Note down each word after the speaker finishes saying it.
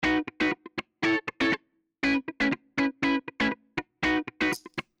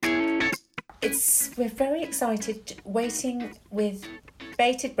guys, we're very excited, waiting with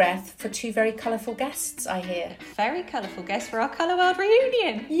bated breath for two very colourful guests, I hear. Very colourful guests for our Colour World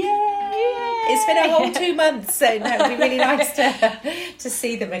reunion. Yay! It's been a whole 2 months, so no, it'll be really nice to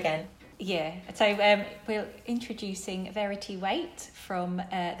see them again. Yeah, so we're introducing Verity Waite from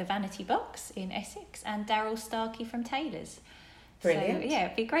the Vanity Box in Essex and Daryl Starkey from Taylor's. Brilliant. So yeah,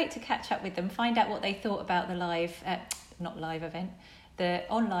 it'd be great to catch up with them, find out what they thought about the the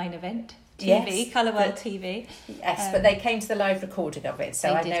online event, TV, Yes, Colour World TV. Yes, but they came to the live recording of it, so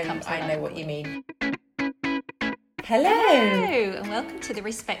I know what you mean. Hello, and welcome to the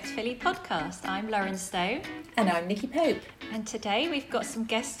Respectfully podcast. I'm Lauren Stowe. and I'm Nikki Pope. And today we've got some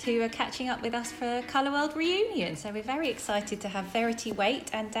guests who are catching up with us for Colour World reunion. So we're very excited to have Verity Waite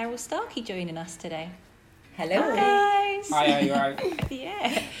and Daryl Starkey joining us today. Hello. Hi, guys. Hi, are you right?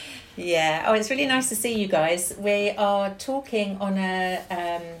 Yeah. Yeah. Oh, it's really nice to see you guys. We are talking on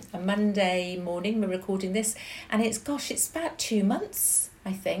a Monday morning. We're recording this, and it's about 2 months,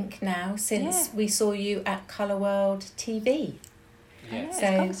 I think, now since we saw you at Colour World TV. Yeah. It's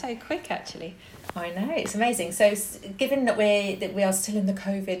gone so quick, actually. I know, it's amazing. So, given that we are still in the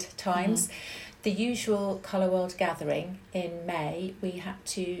COVID times, the usual Colour World gathering in May, we had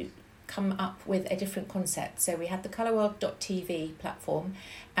to come up with a different concept. So we had the colourworld.tv platform,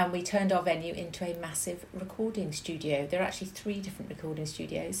 and we turned our venue into a massive recording studio. There are actually 3 different recording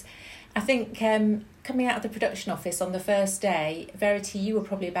studios. I think coming out of the production office on the first day, Verity, you were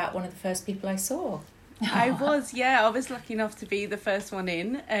probably about one of the first people I saw. I was lucky enough to be the first one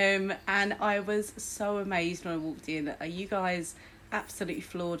in, and I was so amazed when I walked in. You guys absolutely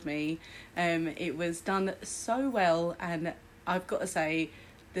floored me. It was done so well, and I've got to say,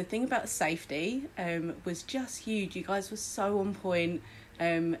 the thing about safety was just huge. You guys were so on point.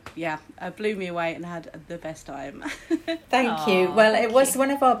 It blew me away and had the best time. Thank you. Well, it was one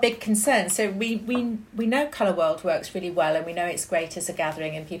of our big concerns. So we know Colour World works really well, and we know it's great as a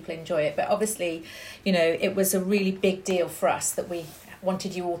gathering and people enjoy it. But obviously, it was a really big deal for us that we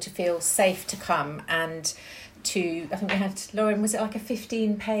wanted you all to feel safe to come and I think we had, Lauren, was it like a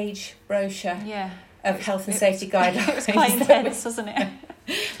 15-page brochure? Yeah. Of health and safety guidelines. It was quite intense, wasn't it?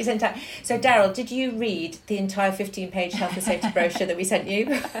 So, Daryl, did you read the entire 15-page health and safety brochure that we sent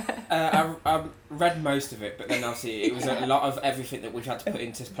you? I read most of it, but then obviously it was a lot of everything that we've had to put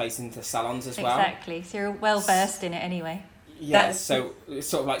into place into salons as well. Exactly. So you're well versed in it anyway. Yeah, so it's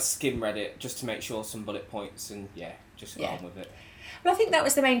sort of like skim read it just to make sure some bullet points and just got on with it. Well, I think that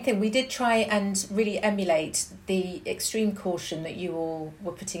was the main thing. We did try and really emulate the extreme caution that you all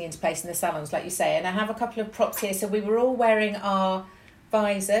were putting into place in the salons, like you say. And I have a couple of props here. So we were all wearing our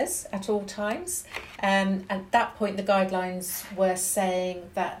visors at all times. At that point, the guidelines were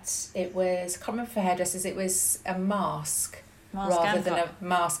saying that it was, I can't remember for hairdressers, it was a mask rather than a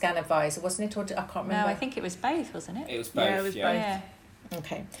mask and a visor, wasn't it? Or I can't remember. No, I think it was both, wasn't it? It was both, Yeah, it was both. Yeah.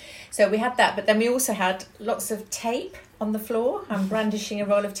 Okay, so we had that, but then we also had lots of tape on the floor. I'm brandishing a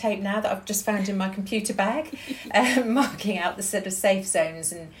roll of tape now that I've just found in my computer bag, marking out the sort of safe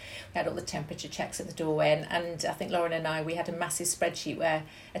zones, and we had all the temperature checks at the doorway, and I think Lauren and I, we had a massive spreadsheet where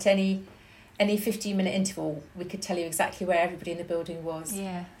at any 15-minute interval we could tell you exactly where everybody in the building was,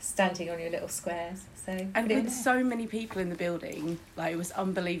 standing on your little squares. And with so many people in the building, like, it was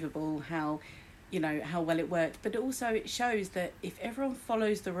unbelievable how well it worked. But also it shows that if everyone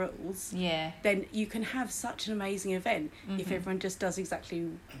follows the rules, then you can have such an amazing event if everyone just does exactly,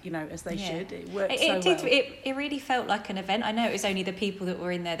 as they should. It works so well. It really felt like an event. I know it was only the people that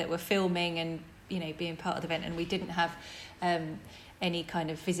were in there that were filming and, being part of the event, and we didn't have any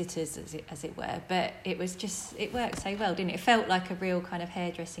kind of visitors, as it were. But it worked so well, didn't it? It felt like a real kind of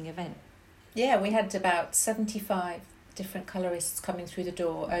hairdressing event. Yeah, we had about 75 different colourists coming through the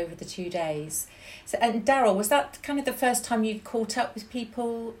door over the 2 days. So, and Daryl, was that kind of the first time you'd caught up with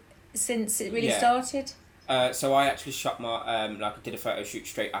people since it really started? So I actually shot my I did a photo shoot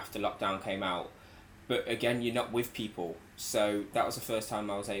straight after lockdown came out, but again, you're not with people, so that was the first time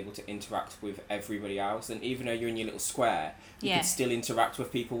I was able to interact with everybody else. And even though you're in your little square, you could still interact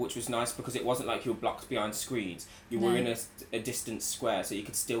with people, which was nice because it wasn't like you were blocked behind screens. You were in a distant square, so you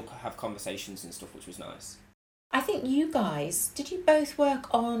could still have conversations and stuff, which was nice. I think you guys, did you both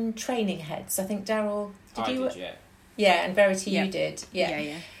work on training heads? I think Daryl, did, yeah. Yeah, and Verity, you did.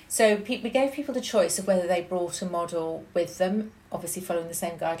 Yeah. So we gave people the choice of whether they brought a model with them, obviously following the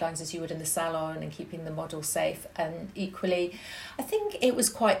same guidelines as you would in the salon and keeping the model safe. And equally, I think it was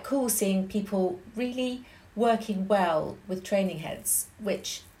quite cool seeing people really working well with training heads,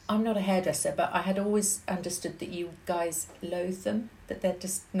 which I'm not a hairdresser, but I had always understood that you guys loathe them, that they're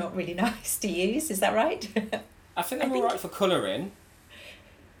just not really nice to use. Is that right? I think they're all right for colouring.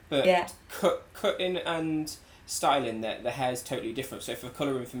 But cutting and styling, the hair's totally different. So for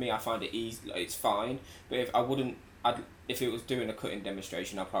colouring, for me, I find it easy. Like, it's fine. But if it was doing a cutting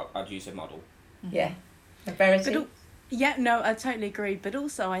demonstration, I'd use a model. Yeah. And Verity? Yeah, no, I totally agree. But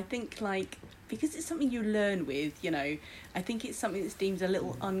also, I think, like, because it's something you learn with, you know, I think it's something that's deemed a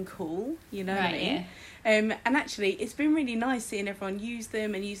little uncool, you know what I mean? Yeah. And actually, it's been really nice seeing everyone use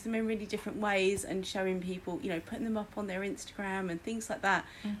them in really different ways and showing people, you know, putting them up on their Instagram and things like that.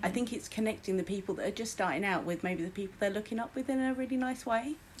 I think it's connecting the people that are just starting out with maybe the people they're looking up with in a really nice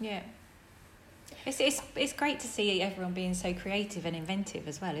way. Yeah. It's great to see everyone being so creative and inventive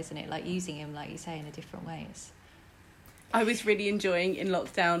as well, isn't it? Like using them, like you say, in a different ways. I was really enjoying in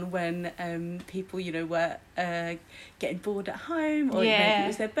lockdown when people, you know, were getting bored at home, or maybe it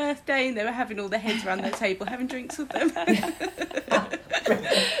was their birthday and they were having all their heads around their table having drinks with them.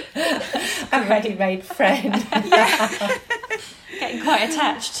 A ready-made friend. Yeah. Getting quite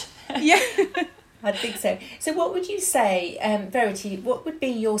attached. Yeah. I think so. So what would you say, Verity, what would be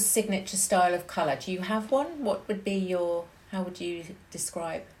your signature style of colour? Do you have one? How would you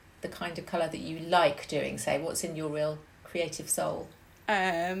describe the kind of colour that you like doing, say? What's in your real creative soul?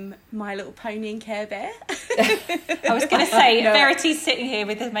 My Little Pony and Care Bear. I was going to say, Verity's sitting here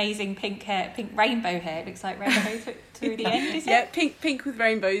with amazing pink rainbow hair. It looks like rainbow through the end, is it? Yeah, pink with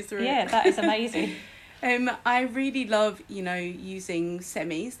rainbows through it. Yeah, that is amazing. I really love, you know, using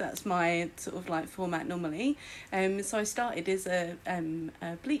semis. That's my sort of like format normally. So I started as a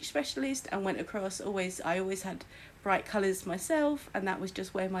bleach specialist and went across. I always had bright colours myself, and that was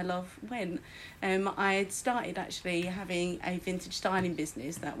just where my love went. I had started actually having a vintage styling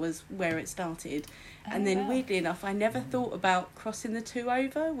business. That was where it started. And then weirdly enough, I never thought about crossing the two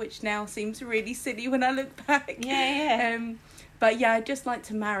over, which now seems really silly when I look back. Yeah. But yeah, I just like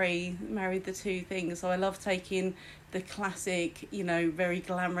to marry the two things. So I love taking the classic, you know, very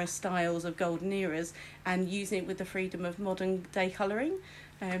glamorous styles of golden eras and using it with the freedom of modern day colouring.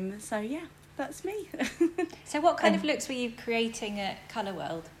 So yeah, that's me. So what kind of looks were you creating at Colour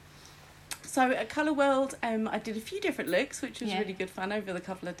World? So at Colour World, I did a few different looks, which was really good fun over the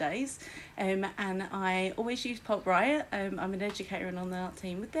couple of days. And I always use Pulp Riot. I'm an educator and on the art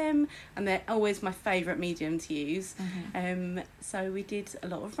team with them, and they're always my favourite medium to use. So we did a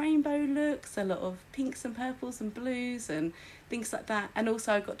lot of rainbow looks, a lot of pinks and purples and blues and things like that. And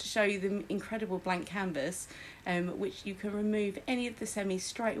also I got to show you the incredible blank canvas, which you can remove any of the semis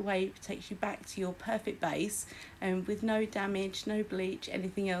straight away. It takes you back to your perfect base, with no damage, no bleach,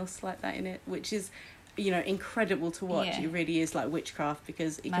 anything else like that in it, which is, you know, incredible to watch. It really is like witchcraft,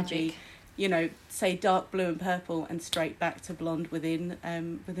 because it can be, you know, say dark blue and purple and straight back to blonde within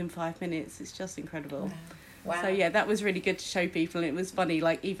 5 minutes. It's just incredible. Wow. So yeah, that was really good to show people. And it was funny,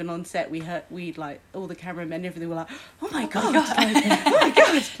 like even on set we like all the cameramen, everything were like, oh my god, like, oh my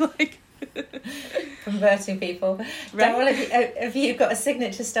god, like converting people. Right. Daryl, have you got a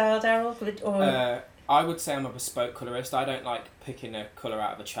signature style, Daryl? Or I would say I'm a bespoke colourist. I don't like picking a colour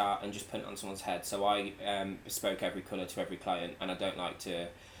out of a chart and just putting it on someone's head. So I bespoke every colour to every client, and I don't like to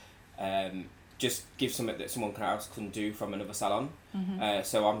just give something that someone else can do from another salon.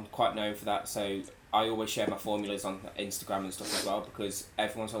 So I'm quite known for that. So I always share my formulas on Instagram and stuff as well, because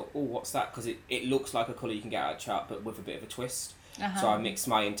everyone's like, oh, what's that? Because it looks like a colour you can get out of a chart, but with a bit of a twist. So I mix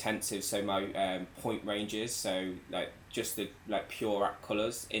my intensives, so my point ranges, so like just the like pure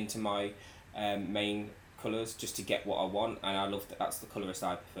colours into my main colours, just to get what I want. And I love that. That's the colourist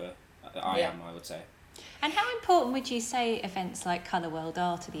I prefer. I would say. And how important would you say events like Colour World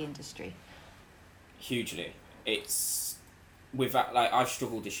are to the industry? Hugely. It's without, like, I've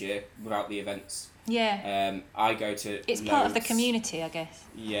struggled this year without the events. I go to it's part of the community, I guess.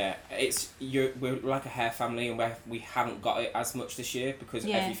 We're like a hair family, and we haven't got it as much this year because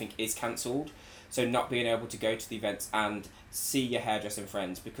everything is cancelled. So not being able to go to the events and see your hairdressing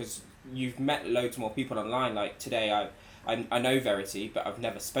friends, because you've met loads more people online. Like today I know Verity, but I've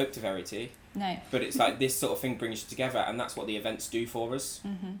never spoke to Verity. No. But it's like this sort of thing brings you together, and that's what the events do for us.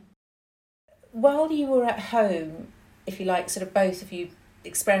 While you were at home, if you like, sort of both of you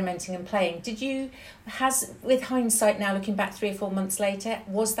experimenting and playing, with hindsight now, looking back 3 or 4 months later,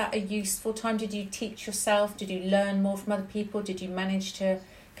 was that a useful time? Did you teach yourself? Did you learn more from other people? Did you manage to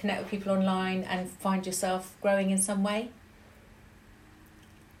connect with people online and find yourself growing in some way?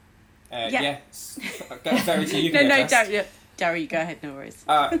 Yes. Verity, you can Darry, you go ahead, no worries.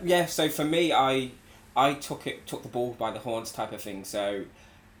 So for me, I took the ball by the horns type of thing. So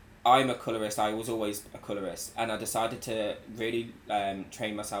I'm a colourist. I was always a colourist, and I decided to really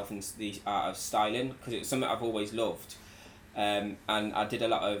train myself in the art of styling, because it's something I've always loved. And I did a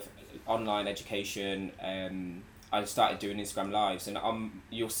lot of online education. I started doing Instagram lives, and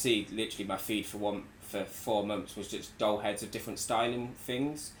you'll see literally my feed for 4 months was just doll heads of different styling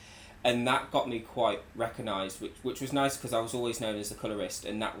things, and that got me quite recognised, which was nice because I was always known as the colourist,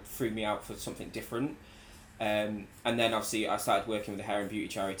 and that threw me out for something different. And then obviously I started working with the hair and beauty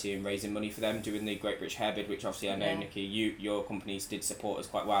charity and raising money for them, doing the Great British Hair Bid, which obviously I know, Nikki, your companies did support us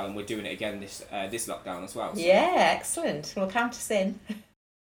quite well, and we're doing it again this lockdown as well. So. Yeah, excellent. Well, count us in.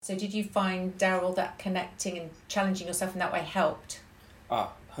 So did you find, Daryl, that connecting and challenging yourself in that way helped?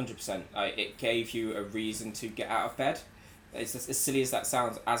 Oh, 100%. It gave you a reason to get out of bed. It's as silly as that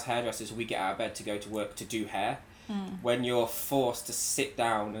sounds, as hairdressers, we get out of bed to go to work to do hair. When you're forced to sit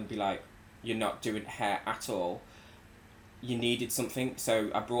down and be like, you're not doing hair at all, you needed something.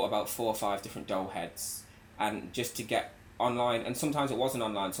 So I brought about 4 or 5 different doll heads, and just to get online, and sometimes it wasn't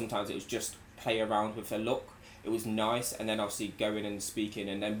online, sometimes it was just play around with the look. It was nice, and then obviously going and speaking,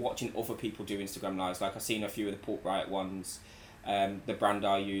 and then watching other people do Instagram lives. Like I've seen a few of the Port Riot ones, the brand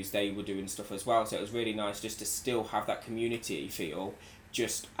I use, they were doing stuff as well. So it was really nice just to still have that community feel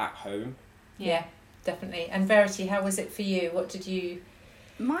just at home. Yeah, definitely. And Verity, how was it for you? What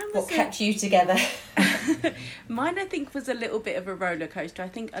kept you together? Mine, I think, was a little bit of a roller coaster. I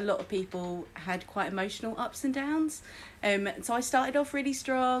think a lot of people had quite emotional ups and downs. So I started off really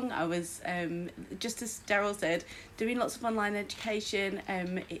strong. I was, just as Daryl said, doing lots of online education.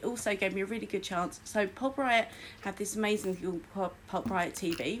 It also gave me a really good chance. So Pop Riot had this amazing thing called Pop Riot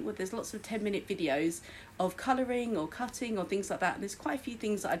TV, where there's lots of 10-minute videos of colouring or cutting or things like that. And there's quite a few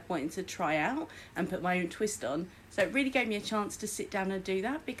things that I'd wanted to try out and put my own twist on. So it really gave me a chance to sit down and do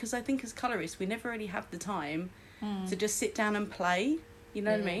that, because I think as colourists we never really have the time to just sit down and play, you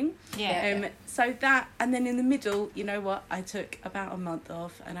know what I mean? Yeah. So that, and then in the middle, you know what, I took about a month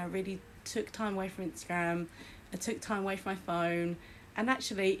off, and I really took time away from Instagram, I took time away from my phone, and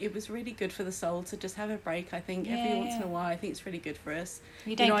actually it was really good for the soul to just have a break. I think every once in a while, I think it's really good for us.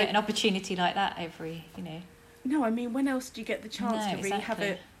 You don't get an opportunity like that every, No, I mean, when else do you get the chance to really have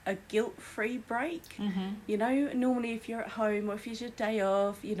a guilt-free break? You know, normally if you're at home or if it's your day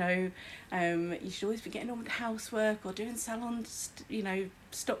off, you should always be getting on with housework or doing salon,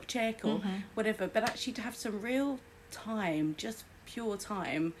 stock check or whatever. But actually to have some real time, just pure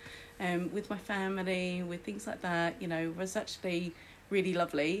time, with my family, with things like that, was actually really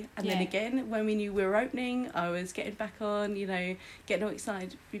lovely. And then again, when we knew we were opening, I was getting back on, getting all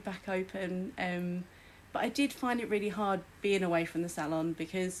excited to be back open. But I did find it really hard being away from the salon,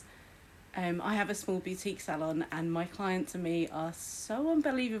 because I have a small boutique salon and my clients and me are so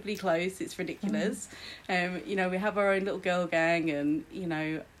unbelievably close, it's ridiculous. We have our own little girl gang, and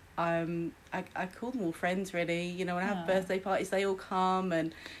I call them all friends really. When I have birthday parties, they all come,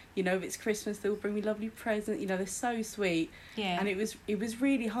 and if it's Christmas, they'll bring me lovely presents. They're so sweet. And it was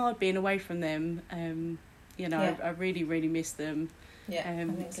really hard being away from them. I really, really miss them. I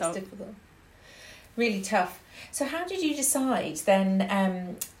think it's difficult. Really tough. So how did you decide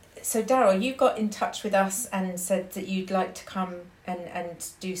then? So Daryl, you got in touch with us and said that you'd like to come and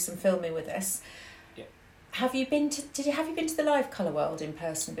do some filming with us. Yeah. Have you been to the Live Colour World in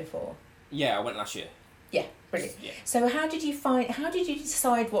person before? Yeah, I went last year. Yeah, brilliant. Yeah. So how did you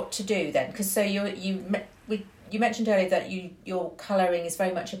decide what to do then? Because you mentioned earlier that your colouring is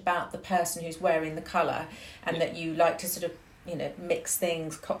very much about the person who's wearing the colour, and that you like to sort of mix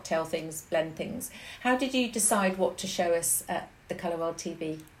things, cocktail things, blend things. How did you decide what to show us at the Colour World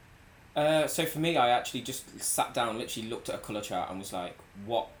TV? So for me, I actually just sat down, literally looked at a colour chart and was like,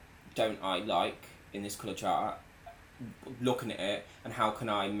 what don't I like in this colour chart? Looking at it, and how can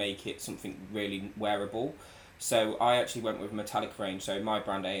I make it something really wearable? So I actually went with a metallic range. So my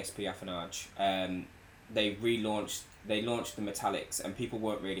brand, ASP Affinage, they launched the metallics, and people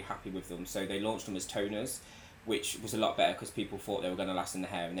weren't really happy with them. So they launched them as toners, which was a lot better because people thought they were going to last in the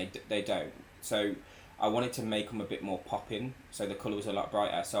hair, and they don't. So I wanted to make them a bit more popping, so the colour was a lot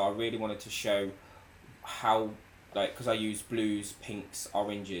brighter. So I really wanted to show how, because I use blues, pinks,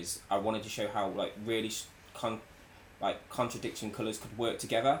 oranges, I wanted to show how really contradicting colours could work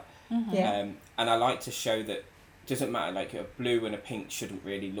together. And I like to show that it doesn't matter, a blue and a pink shouldn't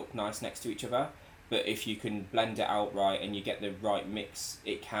really look nice next to each other, but if you can blend it out right and you get the right mix,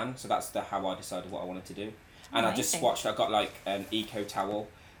 it can. So that's how I decided what I wanted to do. And I just swatched. I got an eco towel,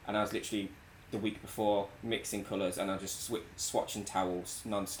 and I was literally the week before mixing colours, and I just swatching towels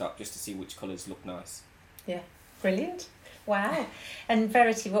non-stop just to see which colours look nice. Yeah, brilliant. Wow. And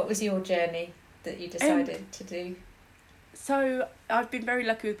Verity, what was your journey that you decided to do? So I've been very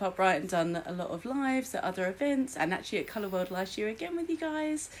lucky with Pop Riot and done a lot of lives at other events, and actually at Colour World last year again with you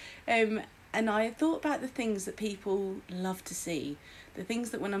guys. And I thought about the things that people love to see, the things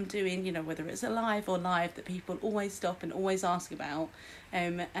that when I'm doing, you know, whether it's a live or live, that people always stop and always ask about.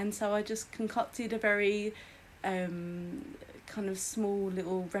 And so I just concocted a very kind of small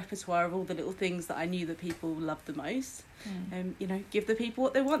little repertoire of all the little things that I knew that people loved the most. You know, give the people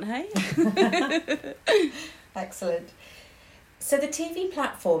what they want, hey? Excellent. So the TV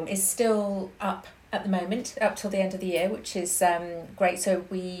platform is still up at the moment, up till the end of the year, which is great. So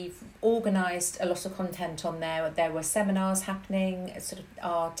we've organised a lot of content on there. There were seminars happening, sort of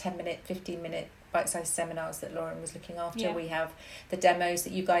our 10-minute, 15-minute bite-sized seminars that Lauren was looking after. Yeah. We have the demos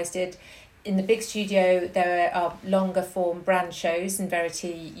that you guys did. In the big studio, there are longer form brand shows, and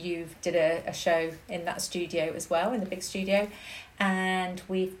Verity, you did a show in that studio as well, in the big studio. And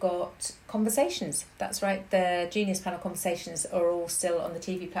we've got conversations. That's right, the Genius Panel conversations are all still on the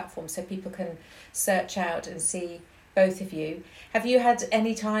TV platform, so people can search out and see both of you. Have you had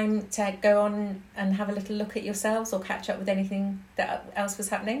any time to go on and have a little look at yourselves or catch up with anything that else was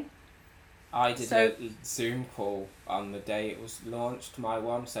happening? I did a Zoom call on the day it was launched, my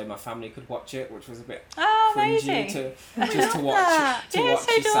one, so my family could watch it, which was a bit cringy to just to watch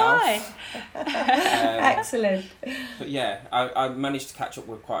yourself. Excellent. But yeah, I managed to catch up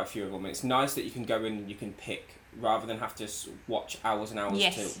with quite a few of them. It's nice that you can go in and you can pick rather than have to watch hours and hours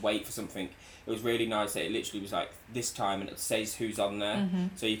to wait for something. It was really nice that it literally was like this time and it says who's on there,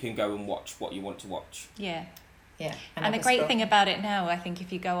 so you can go and watch what you want to watch. Yeah. Yeah, and the great thing about it now, I think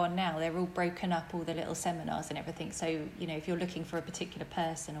if you go on now, they're all broken up, all the little seminars and everything. So, you know, if you're looking for a particular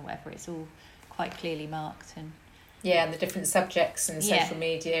person or whatever, it's all quite clearly marked. And yeah, and the different subjects and social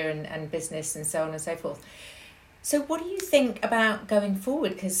media and business and so on and so forth. So what do you think about going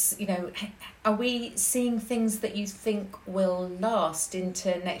forward? Because, you know, are we seeing things that you think will last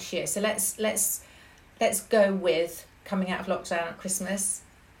into next year? So let's go with coming out of lockdown at Christmas,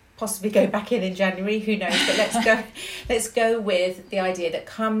 possibly go back in January, who knows, but let's go with the idea that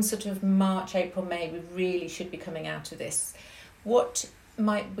come sort of March, April, May, we really should be coming out of this. What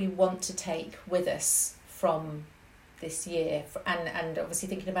might we want to take with us from this year? And obviously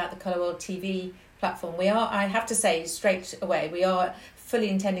thinking about the Colour World TV platform, I have to say straight away, we are fully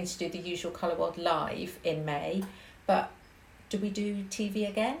intending to do the usual Colour World live in May, but do we do TV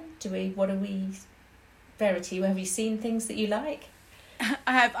again? Verity, have you seen things that you like?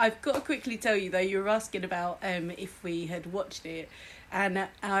 I've got to quickly tell you though, you were asking about if we had watched it, and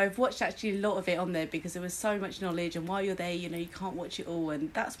I've watched actually a lot of it on there because there was so much knowledge, and while you're there, you know, you can't watch it all,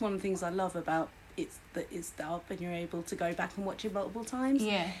 and that's one of the things I love about it's up and you're able to go back and watch it multiple times.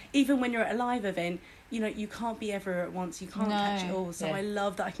 yeah, Even when you're at a live event, you know, you can't be everywhere at once, you can't catch it all, so I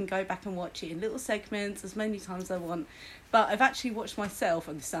love that I can go back and watch it in little segments as many times as I want. But I've actually watched myself,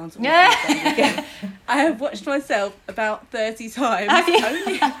 and this sounds awful, I have watched myself about 30 times.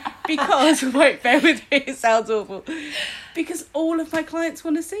 Only because, wait, bear with me, it sounds awful. Because all of my clients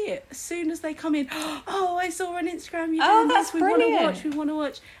want to see it. As soon as they come in, oh, I saw on Instagram you doing this, we want to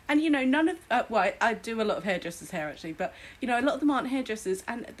watch. And, you know, none of, I do a lot of hairdressers' hair actually, but, you know, a lot of them aren't hairdressers,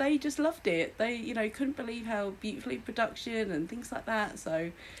 and they just loved it. They, you know, couldn't believe how beautifully production and things like that.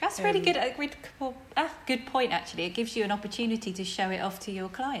 So that's really good. Good point, actually. It gives you an opportunity to show it off to your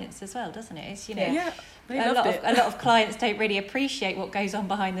clients as well, doesn't it? It's, you know, a lot of clients don't really appreciate what goes on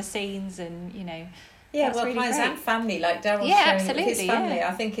behind the scenes, and, you know. Yeah, that's well, really clients great. and family, like Daryl's showing with his family.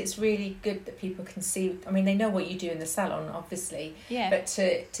 I think it's really good that people can see. I mean, they know what you do in the salon, obviously. Yeah. But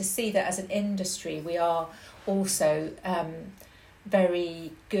to see that as an industry, we are also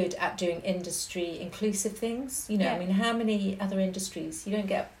very good at doing industry inclusive things. You know, I mean, how many other industries you don't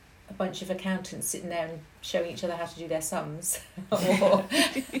get a bunch of accountants sitting there and showing each other how to do their sums, or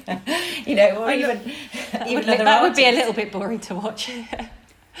you know, or even that would be a little bit boring to watch.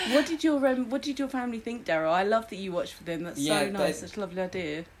 What did your family think, Daryl? I love that you watched for them. That's so nice. Such a lovely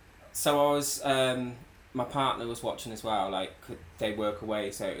idea. So I was, my partner was watching as well. Like they work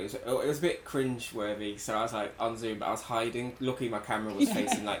away, so it was a bit cringe-worthy. So I was like on Zoom, but I was hiding. Luckily, my camera was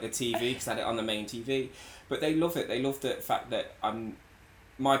facing like the TV because I had it on the main TV. But they love it. They love the fact that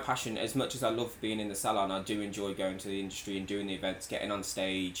my passion, as much as I love being in the salon, I do enjoy going to the industry and doing the events, getting on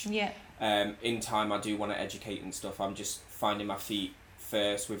stage. Yeah. In time, I do want to educate and stuff. I'm just finding my feet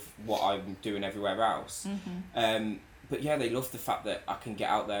first with what I'm doing everywhere else. But yeah, they love the fact that I can get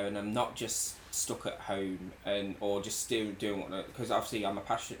out there and I'm not just stuck at home or just still doing what, because obviously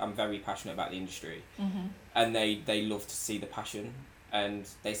I'm very passionate about the industry, and they love to see the passion, and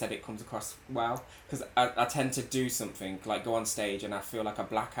they said it comes across well, because I tend to do something like go on stage and I feel like I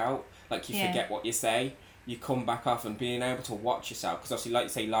black out, like you forget what you say, you come back off and being able to watch yourself, because obviously, like you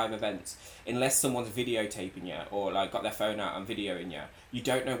say, live events, unless someone's videotaping you or like got their phone out and videoing you, you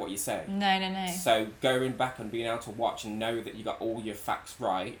don't know what you're saying. No. So going back and being able to watch and know that you got all your facts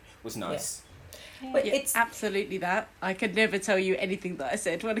right was nice. Yeah. But Yeah, it's absolutely that. I could never tell you anything that I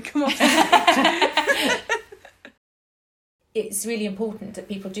said when I come off. it's really important that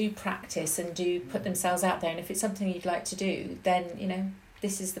people do practice and do put themselves out there. And if it's something you'd like to do, then, you know,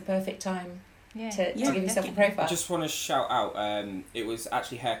 this is the perfect time to give yourself a profile. I just want to shout out, it was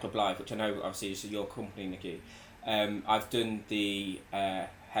actually Hair Club Live, which I know obviously is your company, Nikki. I've done the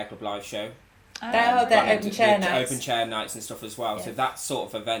Hair Club Live show. The open chair nights. Open chair nights and stuff as well. Yeah. So that sort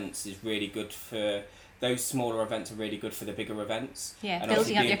of events is really good for, those smaller events are really good for the bigger events. Yeah, And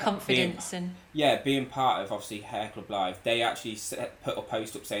building up obviously your confidence and... Yeah, being part of obviously Hair Club Live, they actually put a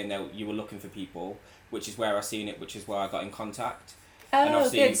post up saying that you were looking for people, which is where I seen it, which is where I got in contact. And Oh,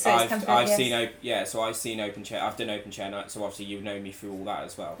 obviously good. So it's come through, I've yes. seen I've seen open chair. I've done open chair nights, so obviously you know me through all that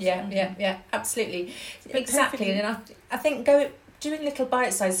as well. Yeah, absolutely. Exactly. perfectly. And I think doing little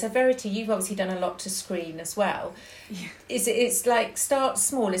bite size. So Verity, you've obviously done a lot to screen as well. Yeah. It's like start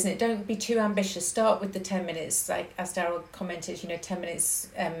small, isn't it? Don't be too ambitious. Start with the 10 minutes, like as Daryl commented, 10 minutes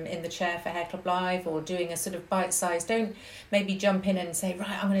in the chair for Hair Club Live, or doing a sort of bite size. Don't maybe jump in and say,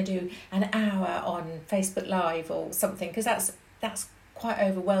 right, I'm going to do an hour on Facebook Live or something, because that's quite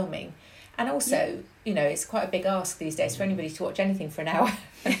overwhelming. And also, it's quite a big ask these days for anybody to watch anything for an hour.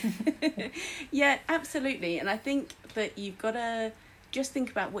 Yeah, absolutely. And I think that you've got to just think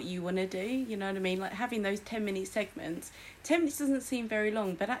about what you want to do, you know what I mean? Like having those 10-minute segments. 10 minutes doesn't seem very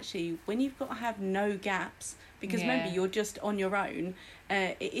long, but actually when you've got to have no gaps, because maybe you're just on your own,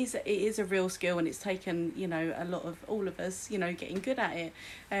 it is a real skill, and it's taken, a lot of all of us, getting good at it.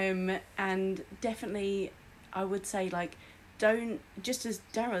 And definitely I would say, like, don't, just as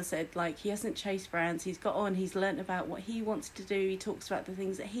Daryl said, like, he hasn't chased brands, he's got on, he's learnt about what he wants to do, he talks about the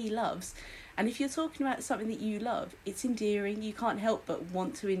things that he loves. And if you're talking about something that you love, it's endearing, you can't help but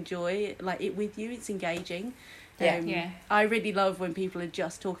want to enjoy it with you, it's engaging. I really love when people are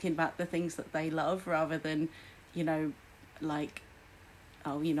just talking about the things that they love rather than, like,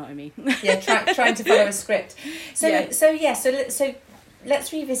 oh, you know what I mean. Yeah, trying to follow a script. So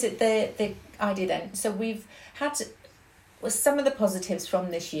let's revisit the idea then. So we've had... Well, some of the positives from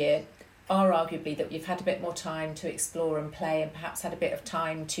this year are arguably that you've had a bit more time to explore and play, and perhaps had a bit of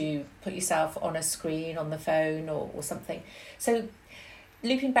time to put yourself on a screen, on the phone or something. So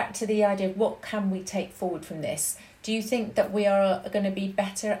looping back to the idea of what can we take forward from this, do you think that we are going to be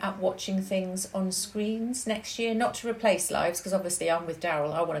better at watching things on screens next year? Not to replace lives, because obviously I'm with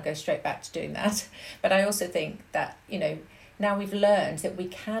Daryl, I want to go straight back to doing that. But I also think that, now we've learned that we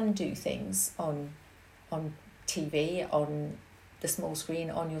can do things on TV, on the small screen,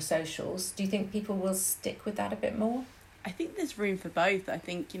 on your socials. Do you think people will stick with that a bit more? I think there's room for both. I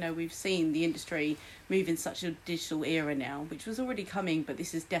think, we've seen the industry move in such a digital era now, which was already coming, but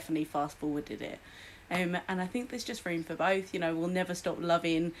this has definitely fast forwarded it. And I think there's just room for both. We'll never stop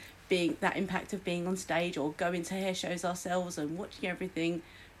loving being that impact of being on stage or going to hair shows ourselves and watching everything,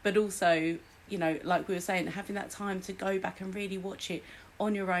 but also, like we were saying, having that time to go back and really watch it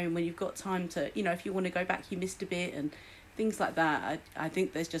on your own when you've got time to, if you want to go back, you missed a bit and things like that. I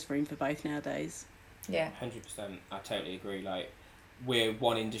think there's just room for both nowadays. Yeah, 100%. I totally agree. Like, we're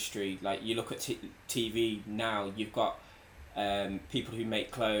one industry. Like, you look at TV now, you've got people who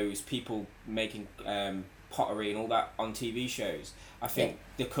make clothes, people making pottery and all that on TV shows. I think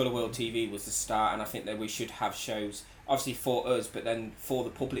the Colour World TV was the start, and I think that we should have shows, obviously for us, but then for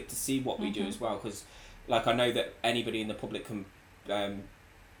the public to see what we do as well. Because, like, I know that anybody in the public can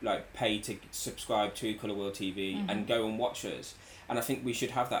pay to subscribe to Colour World TV and go and watch us, and I think we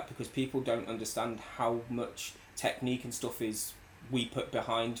should have that, because people don't understand how much technique and stuff is we put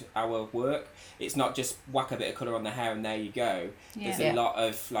behind our work. It's not just whack a bit of colour on the hair and there you go. There's a lot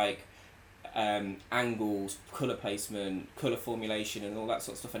of angles, colour placement, colour formulation and all that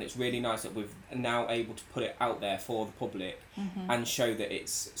sort of stuff, and it's really nice that we're now able to put it out there for the public and show that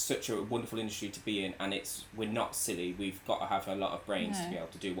it's such a wonderful industry to be in, and we're not silly, we've got to have a lot of brains to be able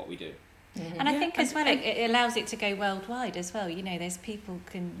to do what we do. And I think as well it allows it to go worldwide as well. There's people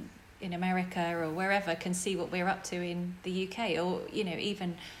in America or wherever can see what we're up to in the UK, or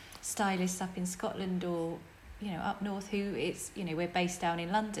even stylists up in Scotland or up north who we're based down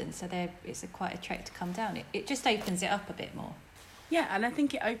in London, so it's quite a trek to come down. It just opens it up a bit more. Yeah, and I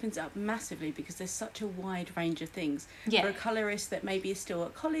think it opens up massively because there's such a wide range of things. Yeah. For a colourist that maybe is still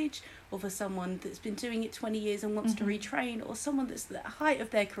at college, or for someone that's been doing it 20 years and wants to retrain, or someone that's at the height of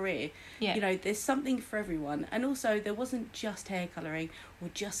their career, Yeah. you know, there's something for everyone. And also, there wasn't just hair colouring or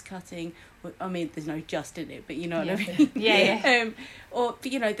just cutting. I mean, there's no just in it, but you know what I mean? Yeah. Or,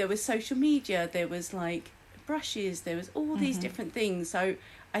 you know, there was social media, there was like brushes, there was all these different things. So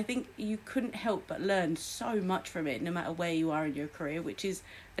I think you couldn't help but learn so much from it, no matter where you are in your career, which is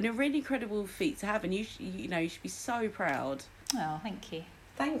a really incredible feat to have, and you should be so proud. Oh, thank you.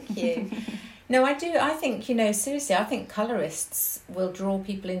 Thank you. No, I do. I think, you know, seriously, I think colourists will draw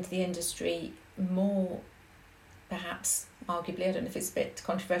people into the industry more, perhaps, arguably, I don't know if it's a bit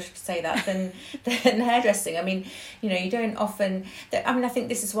controversial to say that, than hairdressing. I mean, you know, you don't often... I think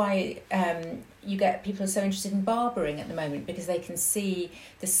this is why you get people are so interested in barbering at the moment, because they can see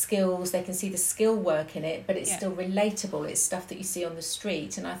the skills, they can see the skill work in it, but it's still relatable. It's stuff that you see on the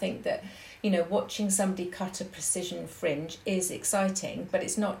street. And I think that, you know, watching somebody cut a precision fringe is exciting, but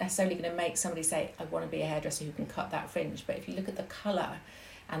it's not necessarily going to make somebody say, I want to be a hairdresser who can cut that fringe. But if you look at the colour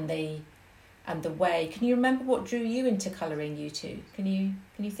and the way, can you remember what drew you into colouring, you two? Can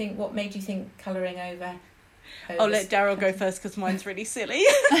you think what made you think colouring over I'll let Daryl go first because mine's really silly.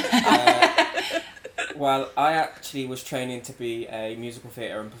 Well, I actually was training to be a musical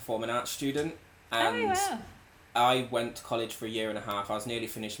theatre and performing arts student, and wow. I went to college for a year and a half. I was nearly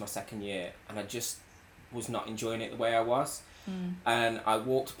finished my second year, and I just was not enjoying it the way I was. And I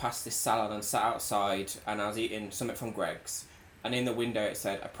walked past this salon and sat outside, and I was eating something from Greg's, and in the window it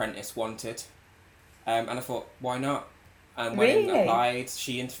said apprentice wanted, and I thought, why not? And went and applied.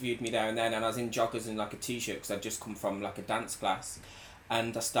 She interviewed me there and then, and I was in joggers and like a t-shirt because I'd just come from like a dance class,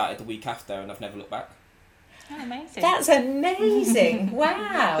 and I started the week after, and I've never looked back. Oh, amazing. That's amazing.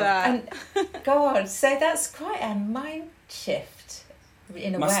 Wow. And God, so that's quite a mind shift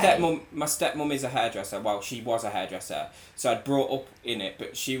in a way. My stepmom is a hairdresser. Well, she was a hairdresser, so I'd brought up in it,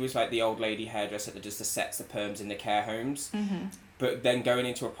 but she was like the old lady hairdresser that does the sets, the perms in the care homes. But then going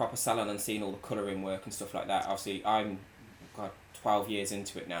into a proper salon and seeing all the colouring work and stuff like that, obviously I'm 12 years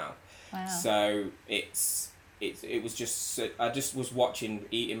into it now. Wow. So it was just, I just was watching,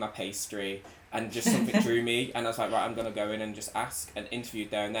 eating my pastry, and just something drew me, and I was like, right, I'm going to go in and just ask, and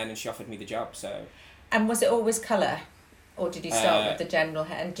interviewed there and then, and she offered me the job. So. And was it always colour, or did you start with the general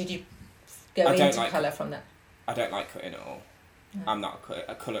hair, and did you go into colour from that? I don't like cutting at all. No. I'm not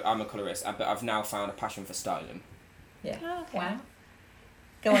I'm a colourist, but I've now found a passion for styling. Yeah. Oh, okay. Wow.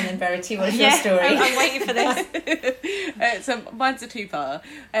 Go on then, Verity, what's your story? I'm waiting for this. So mine's a two-part.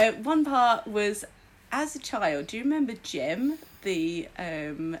 One part was, as a child, do you remember Jem, the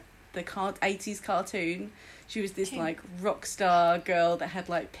 80s cartoon? She was this like rock star girl that had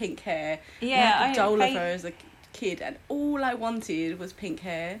like pink hair. Yeah, I had a doll of her as a kid, and all I wanted was pink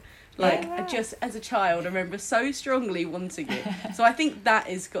hair. Like, just as a child, I remember so strongly wanting it. So I think that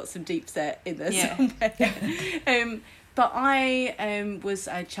has got some deep set in there somewhere. But I was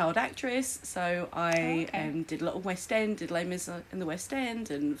a child actress, so I did a lot of West End, did Les Mis in the West End,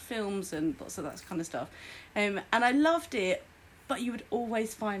 and films and lots of that kind of stuff. And I loved it, but you would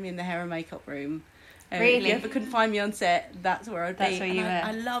always find me in the hair and makeup room. Really? If you ever couldn't find me on set, that's where I'd be. That's where you were.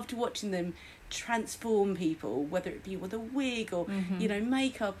 I loved watching them transform people, whether it be with a wig or you know,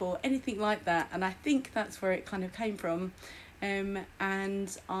 makeup or anything like that. And I think that's where it kind of came from.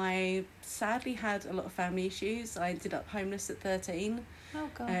 And I sadly had a lot of family issues. I ended up homeless at 13. Oh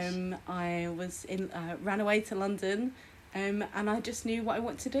gosh. I was ran away to London, and I just knew what I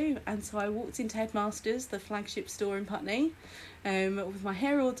wanted to do. And so I walked into Headmasters, the flagship store in Putney, with my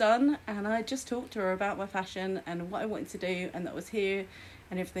hair all done, and I just talked to her about my fashion and what I wanted to do, and that was here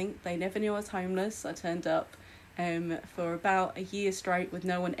and everything. They never knew I was homeless. I turned up for about a year straight with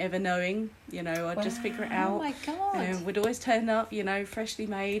no one ever knowing. You know, I'd just figure it out. Oh my God. Would always turn up, you know, freshly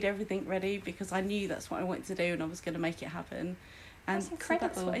made, everything ready, because I knew that's what I wanted to do and I was going to make it happen. And that's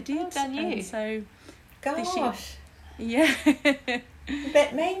incredible. So that's what I did. Well done, you. And so, Gosh. Yeah.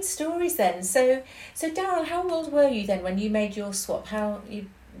 But main stories then. So Daryl, how old were you then when you made your swap? Were you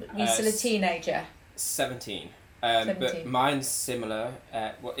still a teenager? 17. 17. But mine's similar.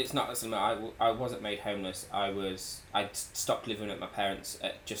 Well, it's not similar. I wasn't made homeless. I'd stopped living at my parents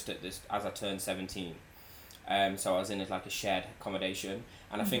as I turned 17. So I was in like a shared accommodation,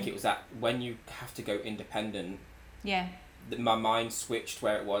 and I think it was that when you have to go independent. Yeah. My mind switched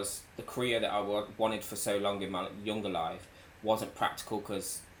where it was the career that I wanted for so long in my younger life wasn't practical,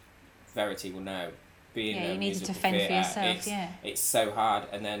 because Verity will know. Being you needed to fend for yourself. It's so hard,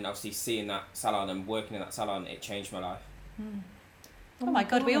 and then obviously seeing that salon and working in that salon, it changed my life. Oh my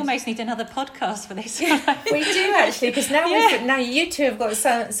God, we almost need another podcast for this. We do actually, because now now you two have got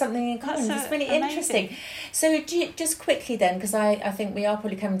something in common. That's It's really amazing. interesting. So just quickly then, because I think we are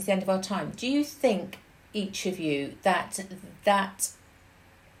probably coming to the end of our time. Do you think, each of you, that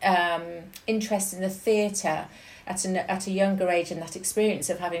interest in the theatre at a younger age and that experience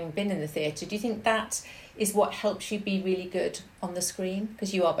of having been in the theatre, do you think that is what helps you be really good on the screen?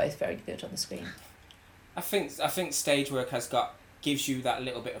 Because you are both very good on the screen. I think stage work gives you that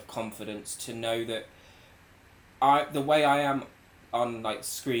little bit of confidence to know that the way I am on like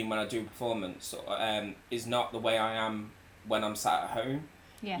screen when I do a performance is not the way I am when I'm sat at home.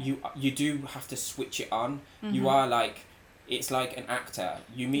 Yeah. You do have to switch it on. Mm-hmm. You are like, it's like an actor.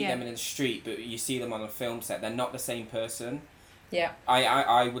 You meet them in the street, but you see them on a film set. They're not the same person. Yeah.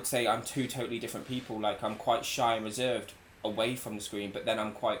 I would say I'm two totally different people. Like, I'm quite shy and reserved away from the screen, but then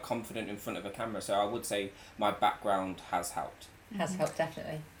I'm quite confident in front of a camera. So I would say my background has helped. Has helped,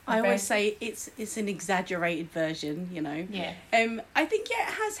 definitely. I always say it's an exaggerated version, you know. Yeah. I think it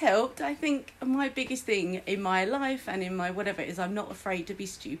has helped. I think my biggest thing in my life and in my whatever is I'm not afraid to be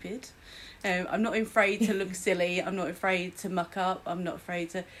stupid. I'm not afraid to look silly. I'm not afraid to muck up. I'm not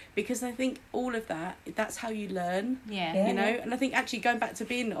afraid to, because I think all of that's how you learn. Yeah. You know, and I think actually going back to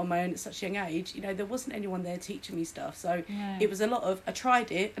being on my own at such a young age, you know, there wasn't anyone there teaching me stuff. So it was a lot of, I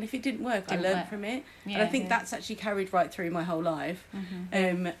tried it, and if it didn't work, I learned from it. Yeah, and I think that's actually carried right through my whole life.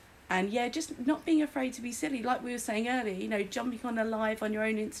 Mm-hmm. And yeah, just not being afraid to be silly, like we were saying earlier, you know, jumping on a live on your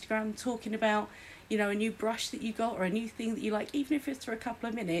own Instagram, talking about, you know, a new brush that you got or a new thing that you like, even if it's for a couple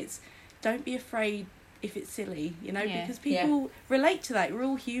of minutes. Don't be afraid if it's silly, you know, because people relate to that. We're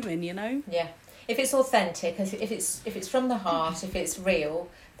all human, you know. Yeah, if it's authentic, if it's from the heart, if it's real,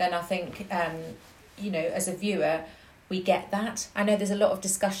 then I think you know, as a viewer, we get that. I know there's a lot of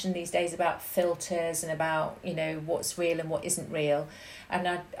discussion these days about filters and about, you know, what's real and what isn't real, and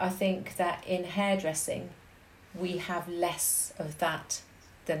I think that in hairdressing, we have less of that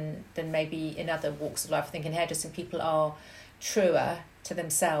than maybe in other walks of life. I think in hairdressing, people are truer to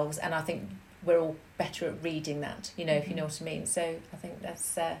themselves, and I think we're all better at reading that, you know, if you know what I mean. So I think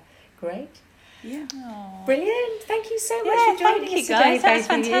that's great. Yeah. Aww. Brilliant. Thank you so much for joining thank you us today, guys. That's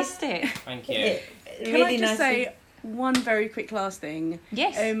both of you. fantastic. Thank you. Can Really I just nice. say one very quick last thing?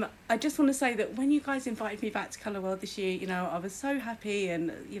 Yes. I just want to say that when you guys invited me back to Colour World this year, you know, I was so happy,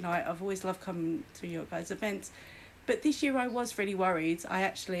 and you know, I've always loved coming to your guys' events. But this year I was really worried. I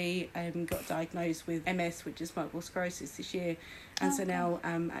actually got diagnosed with MS, which is multiple sclerosis, this year. And so now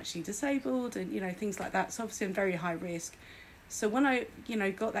I'm actually disabled and, you know, things like that. So obviously I'm very high risk. So when I, you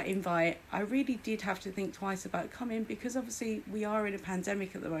know, got that invite, I really did have to think twice about coming, because obviously we are in a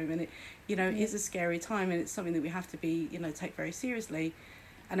pandemic at the moment. It, you know, it is a scary time, and it's something that we have to be, you know, take very seriously.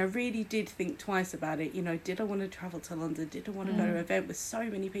 And I really did think twice about it. You know, did I want to travel to London? Did I want to go to an event with so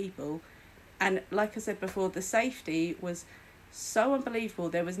many people? And like I said before, the safety was so unbelievable.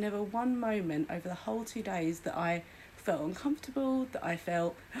 There was never one moment over the whole 2 days that I felt uncomfortable, that I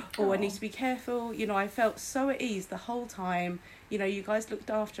felt, I need to be careful. You know, I felt so at ease the whole time. You know, you guys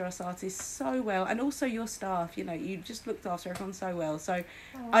looked after us artists so well, and also your staff, you know, you just looked after everyone so well. So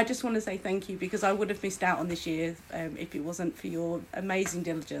I just want to say thank you, because I would have missed out on this year if it wasn't for your amazing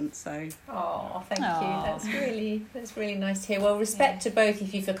diligence. So Thank you. That's really nice to hear. Well, respect to both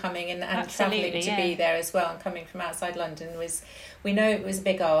of you for coming and travelling to be there as well, and coming from outside London we know it was a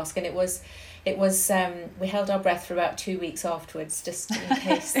big ask, and it was we held our breath for about 2 weeks afterwards, just in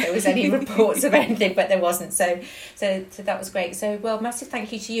case there was any reports of anything, but there wasn't. So that was great. So, well, massive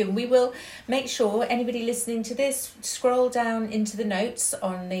thank you to you. And we will make sure anybody listening to this, scroll down into the notes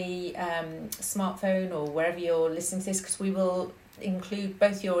on the smartphone or wherever you're listening to this, because we will include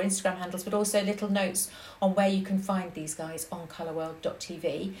both your Instagram handles, but also little notes on where you can find these guys on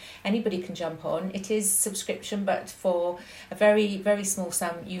colourworld.tv. Anybody can jump on. It is subscription, but for a very, very small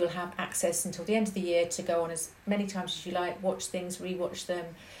sum, you will have access until the end of the year to go on as many times as you like, watch things, rewatch them,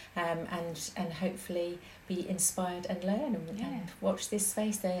 and hopefully be inspired and learn and watch this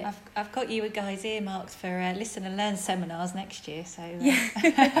space there. I've got you guys earmarked for listen and learn seminars next year, so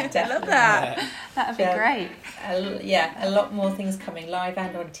I love that. That'd be great. A lot more things coming live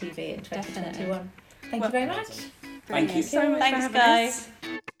and on TV in 2021. Thank you very much. Thank you so much. Thanks, for having guys.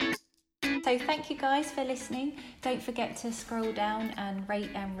 us. So thank you guys for listening. Don't forget to scroll down and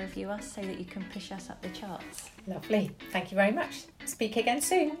rate and review us so that you can push us up the charts. Lovely. Thank you very much. Speak again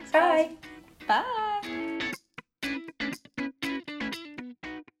soon. Bye. Bye. Bye.